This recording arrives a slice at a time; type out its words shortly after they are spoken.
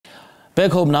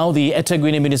Back home now, the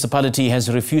eThekwini municipality has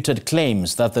refuted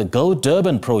claims that the Go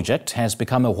Durban project has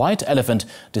become a white elephant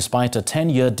despite a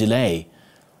 10-year delay.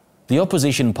 The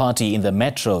opposition party in the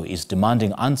metro is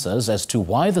demanding answers as to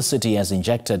why the city has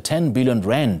injected 10 billion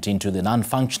rand into the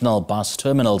non-functional bus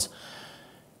terminals.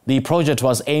 The project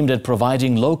was aimed at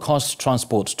providing low-cost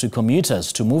transport to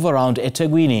commuters to move around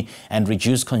eThekwini and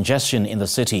reduce congestion in the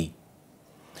city.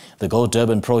 The Go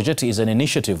Durban project is an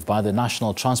initiative by the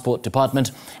National Transport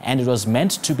Department and it was meant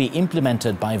to be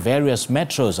implemented by various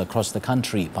metros across the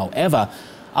country. However,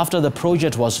 after the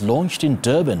project was launched in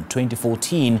Durban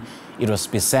 2014, it was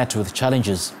beset with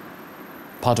challenges.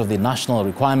 Part of the national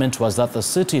requirement was that the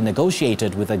city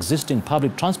negotiated with existing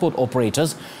public transport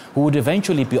operators who would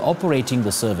eventually be operating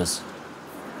the service.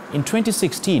 In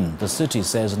 2016, the city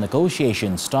says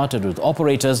negotiations started with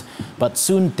operators but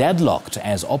soon deadlocked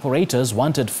as operators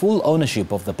wanted full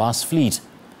ownership of the bus fleet.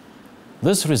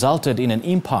 This resulted in an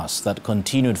impasse that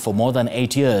continued for more than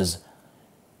 8 years.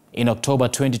 In October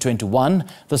 2021,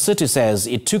 the city says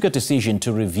it took a decision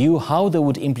to review how they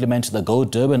would implement the Go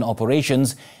Durban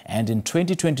operations, and in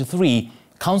 2023,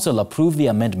 Council approved the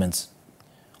amendments.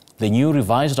 The new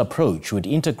revised approach would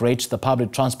integrate the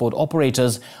public transport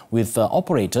operators with the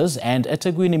operators and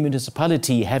eThekwini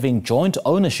municipality having joint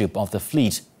ownership of the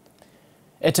fleet.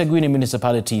 eThekwini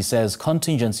municipality says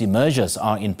contingency measures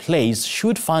are in place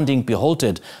should funding be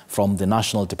halted from the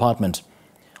national department.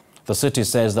 The city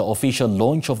says the official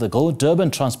launch of the Go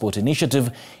Durban Transport Initiative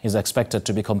is expected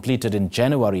to be completed in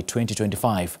January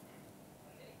 2025.